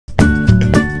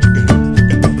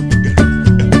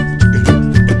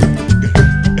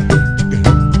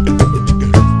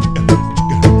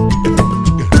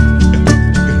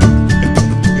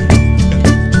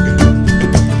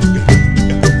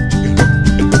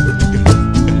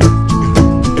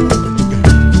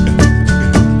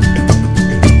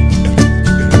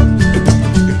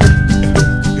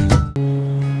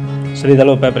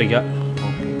சிறிதளவு பேப்பரிக்காய்.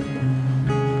 ஓகே.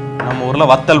 நம்ம ஊரில்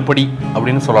வத்தல் பொடி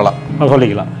அப்படின்னு சொல்லலாம்.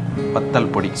 சொல்லிக்கலாம். வத்தல்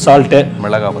பொடி, சால்ட்டு,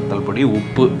 மிளகாய் வத்தல் பொடி,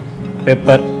 உப்பு,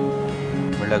 பெப்பர்,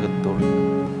 மிளகுத்தூள்,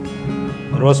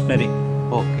 ரோஸ்மெரி.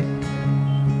 ஓகே.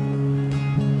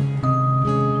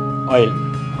 ஆயில்.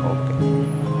 ஓகே.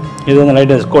 இது வந்து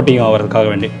லைட்டாக கோட்டிங் ஆகிறதுக்காக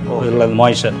வேண்டி இதில்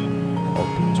மாய்ஸ்சர்.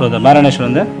 ஓகே. ஸோ இந்த மேரினேஷன்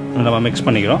வந்து நம்ம மிக்ஸ்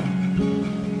பண்ணிக்கிறோம்.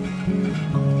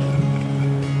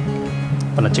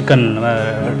 இப்போ நான் சிக்கன்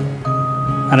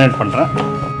மேரினேட் பண்ணுறேன்.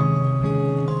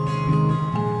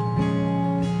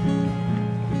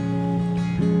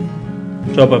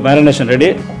 ஸோ இப்போ மேரினேஷன் ரெடி.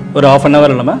 ஒரு 1/2 hour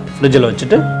நம்ம ஃப்ரிட்ஜில்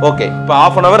வச்சுட்டு. ஓகே. இப்போ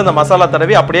 1/2 hour இந்த மசாலா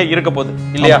தடவி அப்படியே இருக்க போகுது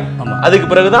இல்லையா? அதுக்கு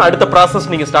பிறகு தான் அடுத்த ப்ராசஸ்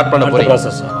நீங்க ஸ்டார்ட் பண்ண போறீங்க.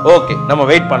 ப்ராசஸ். ஓகே. நம்ம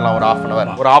வெயிட் பண்ணலாம் ஒரு 1/2 hour.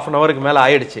 ஒரு 1/2 hourக்கு மேல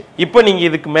ஆயிடுச்சு. இப்போ நீங்க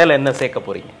இதுக்கு மேல என்ன சேர்க்க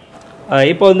போறீங்க?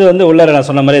 இப்போ வந்து உள்ள நான்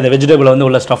சொன்ன மாதிரி இந்த வெஜிடபிள் வந்து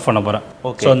உள்ள ஸ்டஃப் பண்ண போகிறேன்.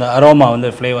 ஸோ அந்த அரோமா வந்து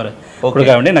ஃப்ளேவர் கொடுக்க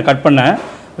வேண்டி நான் கட் பண்ண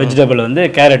வெஜிடபிள் வந்து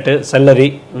கேரட்டு, செல்லரி,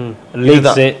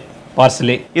 லீக்ஸு,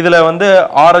 பார்சலி. இதுல வந்து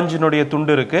ஆரஞ்சினுடைய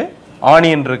துண்டு இருக்கு,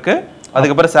 ஆனியன் இருக்கு,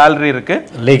 அதுக்கப்புறம் சாலரி இருக்கு,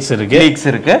 லீக்ஸ்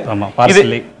இருக்கு. ஆமா,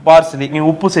 பார்சலி. நீங்க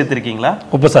உப்பு சேர்த்திருக்கீங்களா?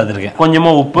 உப்பு சேர்த்திருக்கேன்.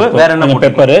 கொஞ்சமா உப்பு. வேற என்ன?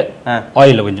 பெப்பர்,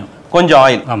 ஆயில், கொஞ்சம்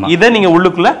ஆயில். இதை நீங்க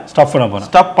உள்ளுக்குள்ள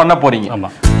ஸ்டஃப் பண்ண போறீங்க.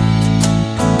 ஆமா.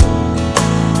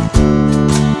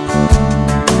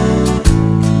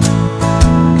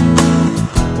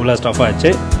 உள்ள ஸ்டஃப் ஆச்சு.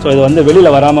 ஸோ இது வந்து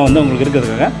வெளியில் வராமல் வந்து உங்களுக்கு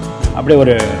இருக்கிறதுக்காக அப்படியே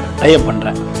ஒரு டைப்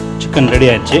பண்ணுறேன். சிக்கன் ரெடி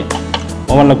ஆச்சு,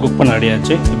 ஓவனில் குக் பண்ண ரெடி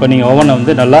ஆச்சு. இப்போ நீங்கள் ஓவனை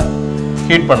வந்து நல்லா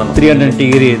ஹீட் பண்ணணும்.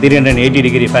 380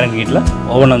 டிகிரி ஃபாரன்ஹீட்டில்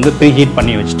ஓவனை வந்து ப்ரீ ஹீட்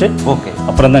பண்ணி வச்சுட்டு. ஓகே.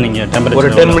 அப்புறம் தான் நீங்கள் டெம்பரேச்சர் ஒரு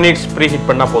 10 minutes ப்ரீ ஹீட்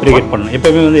பண்ணால் போதும். ப்ரீ ஹீட் பண்ணணும்.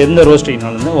 எப்போயுமே வந்து எந்த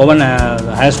ரோஸ்டிங்னாலும் வந்து oven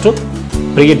has to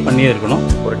pre heat பண்ணியே இருக்கணும்.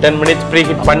 ஒரு 10 minutes ப்ரீ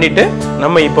ஹீட் பண்ணிவிட்டு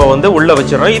நம்ம இப்போ வந்து உள்ளே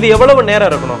வச்சிடறோம். இது எவ்வளவு நேரம்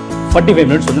இருக்கணும்? 45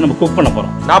 minutes வந்து நம்ம குக் பண்ண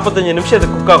போகிறோம். 45 நிமிஷம் இது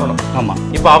குக் ஆகணும். ஆமாம்.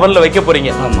 இப்போ அவனில் வைக்க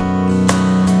போகிறீங்க. ஆமாம்.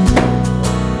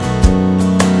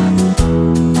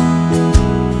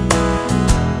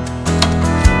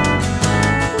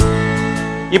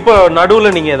 இப்போ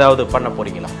நடுவில் நீங்கள் ஏதாவது பண்ண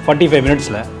போகிறீங்களா? 45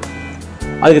 minutesல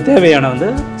அதுக்கு தேவையான வந்து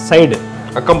சைடு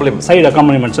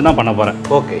அக்காம்பனிமெண்ட்ஸ் தான் பண்ண போகிறேன்.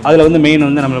 ஓகே. அதில் வந்து மெயின்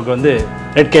வந்து நம்மளுக்கு வந்து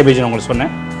ரெட் கேபேஜ் உங்களுக்கு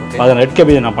சொன்னேன். அதில் ரெட்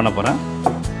கேபேஜ் நான் பண்ண போகிறேன்.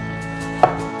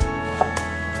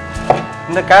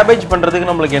 இந்த கேபேஜ் பண்ணுறதுக்கு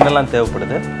நம்மளுக்கு என்னெல்லாம்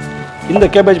தேவைப்படுது? இந்த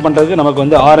கேபேஜ் பண்ணுறதுக்கு நமக்கு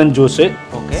வந்து ஆரஞ்சு ஜூஸு,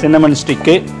 சின்னமன்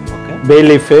ஸ்டிக்கு, பே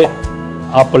லீஃபு,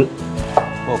 ஆப்பிள்.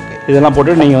 ஓகே. இதெல்லாம்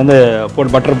போட்டு நீங்கள் வந்து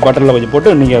பட்டரில் கொஞ்சம்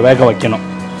போட்டு நீங்கள் வேக வைக்கணும்.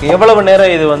 எவ்வளவு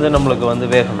நேரம் இது வந்து நம்மளுக்கு வந்து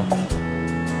வேகணும்?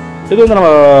 இது வந்து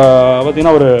நம்ம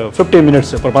பார்த்தீங்கன்னா ஒரு 15 minutes,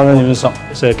 ஒரு 15 நிமிஷம்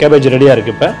கேபேஜ் ரெடியாக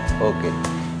இருக்குது இப்போ. ஓகே.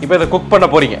 இப்போ இதை குக் பண்ண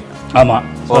போகிறீங்க. ஆமாம்.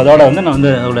 ஸோ அதோட வந்து நான்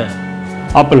வந்து அதோட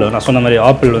ஆப்பிள், நான் சொன்ன மாதிரி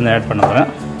ஆப்பிள் வந்து ஆட் பண்ண போகிறேன்.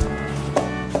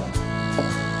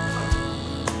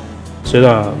 ஸோ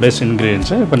இதான் பேஸ்ட்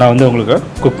இன்க்ரீடியன்ஸு. இப்போ நான் வந்து உங்களுக்கு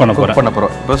குக் பண்ண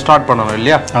போகிறோம். இப்போ ஸ்டார்ட் பண்ணணும்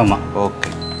இல்லையா? ஆமாம். ஓகே.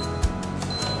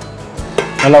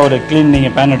 நல்லா ஒரு க்ளீன்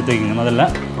நீங்கள் பேன் எடுத்துக்கிங்க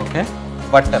முதல்ல. ஓகே.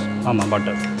 பட்டர். ஆமாம்,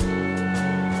 பட்டர்.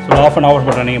 ஸோ 1/2 hour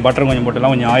போட்டேன். நீங்கள் பட்டர் கொஞ்சம்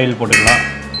போட்டுக்கலாம், கொஞ்சம் ஆயில் போட்டுக்கலாம்.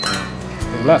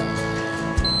 சரிங்களா?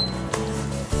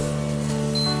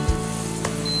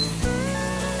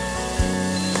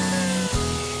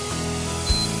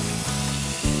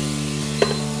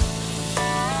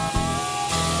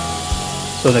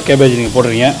 ஸோ இந்த கேபேஜ் நீங்கள்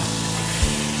போடுறீங்க,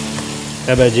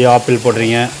 கேபேஜ் ஆப்பிள்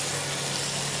போடுறீங்க,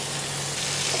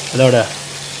 அதோட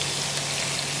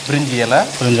பிரிஞ்சி இலை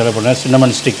போடுறேன்,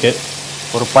 சின்னமன் ஸ்டிக்கு,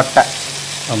 ஒரு பட்டை.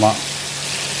 ஆமாம்.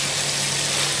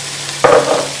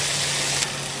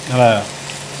 நல்லா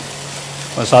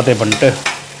சாத்தே பண்ணிட்டு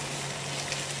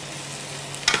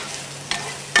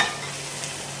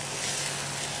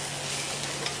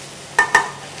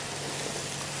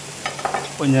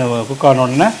கொஞ்சம் குக் ஆன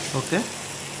உடனே ஓகே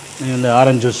நீங்கள் இந்த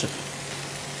orange juice,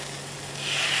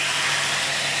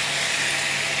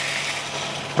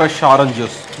 fresh orange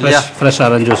juice, fresh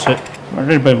orange juice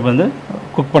இப்போ வந்து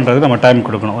குக் பண்ணுறதுக்கு நம்ம டைம்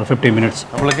கொடுக்கணும், ஒரு 15 மினிட்ஸ்.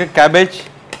 நம்மளுக்கு கேபேஜ்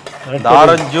இந்த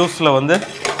ஆரஞ்சு ஜூஸில் வந்து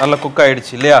நல்லா குக்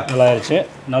ஆகிடுச்சு இல்லையா? நல்லா ஆயிடுச்சு.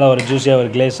 நல்லா ஒரு ஜூஸியாக ஒரு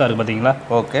கிளேஸாக இருக்குது பார்த்தீங்களா?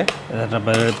 ஓகே.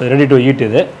 இப்போ ரெடி டு ஈட்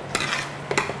இது.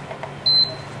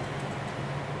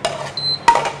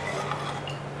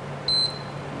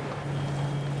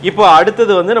 இப்போ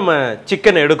அடுத்தது வந்து நம்ம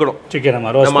சிக்கன் எடுக்கணும். சிக்கன்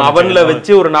நம்ம அவனில்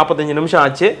வச்சு ஒரு 45 நிமிஷம்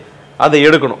ஆச்சு, அதை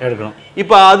எடுக்கணும்.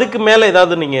 இப்போ அதுக்கு மேலே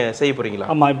ஏதாவது நீங்கள் செய்ய போகிறீங்களா?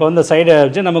 ஆமாம். இப்போ வந்து சைடை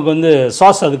வச்சு நமக்கு வந்து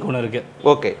சாஸ் அதுக்கு ஒன்று இருக்குது.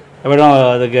 ஓகே. வேணும்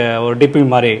அதுக்கு ஒரு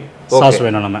டிப்பிங் மாதிரி சாஸ்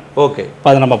வேணும் நம்ம. ஓகே. இப்போ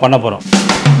அதை நம்ம பண்ண போகிறோம்.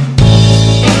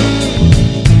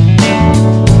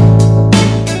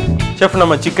 செஃப்,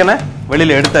 நம்ம சிக்கனை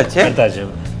வெளியில் எடுத்தாச்சு.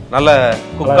 நல்ல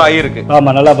குக் ஆகிருக்கு.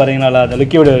 ஆமாம், நல்லா பாருங்க, நல்லா அந்த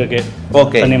லிக்விட் இருக்குது.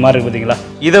 ஓகே. தண்ணி மாதிரி இருக்குது பார்த்தீங்களா?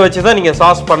 இதை வச்சு தான் நீங்கள்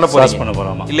சாஸ் பண்ண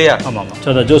போகிறோம் இல்லையா? ஆமாம். ஸோ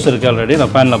அந்த ஜூஸ் இருக்குது ஆல்ரெடி,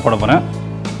 நான் பேனில் போட போகிறேன்.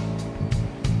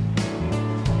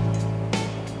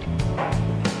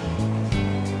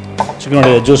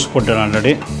 சிக்கனுடைய ஜூஸ் போட்டு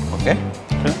ஆல்ரெடி. ஓகே.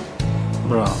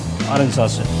 அப்புறம் ஆரஞ்சு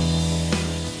சாஸு.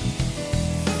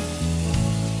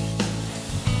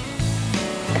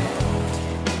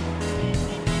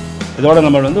 இதோட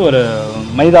நம்ம வந்து ஒரு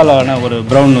மைதாலான ஒரு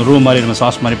ப்ரௌன் ரூ மாதிரி நம்ம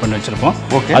சாஸ் மாதிரி பண்ணி வச்சுருப்போம்.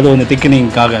 ஓகே. அது வந்து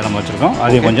திக்கனிங்காக நம்ம வச்சுருக்கோம்.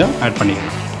 அதையும் கொஞ்சம் ஆட்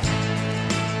பண்ணிக்கலாம்.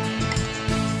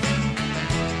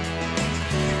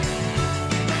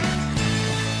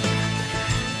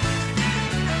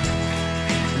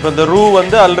 இப்போ இந்த ரூ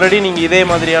வந்து ஆல்ரெடி நீங்கள் இதே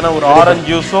மாதிரியான ஒரு ஆரஞ்சு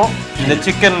ஜூஸும் இந்த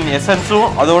சிக்கன் எசன்ஸும்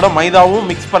அதோட மைதாவும்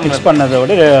மிக்ஸ்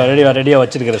பண்ணதோட ரெடியாக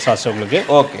வச்சிருக்கிற சாஸ் உங்களுக்கு.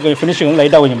 ஓகே. ஃபினிஷிங் வந்து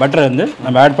லைட்டாக கொஞ்சம் பட்டர் வந்து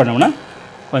நம்ம ஆட் பண்ணோம்னா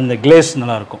கொஞ்சம் கிளேஸ்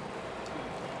நல்லாயிருக்கும்.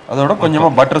 அதோட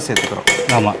கொஞ்சமாக பட்டர் சேர்த்துக்கிறோம்.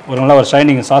 ஆமாம், ஒரு நல்ல ஒரு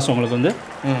ஷைனிங் சாஸ் உங்களுக்கு வந்து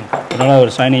ஒரு நல்ல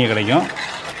ஒரு ஷைனிங் கிடைக்கும்.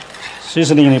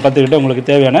 சீசனிங் நீங்கள் பார்த்துக்கிட்டு உங்களுக்கு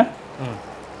தேவையான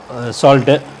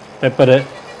சால்ட்டு, பெப்பரு,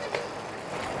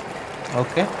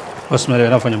 ஓகே, கொஸ்மெரி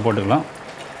வேணால் கொஞ்சம் போட்டுக்கலாம்.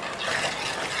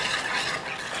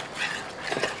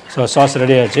 ஸோ சாஸ்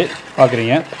ரெடி ஆச்சு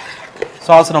பார்க்குறீங்க.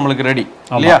 சாஸ் நம்மளுக்கு ரெடி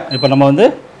இல்லையா? இப்போ நம்ம வந்து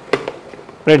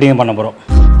பிளேட்டிங் பண்ண போகிறோம்.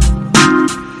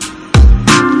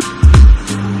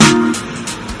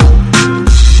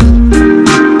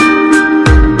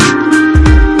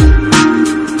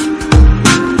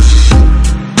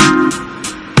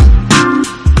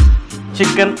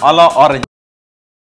 சிக்கன் அலா ஆரஞ்சு.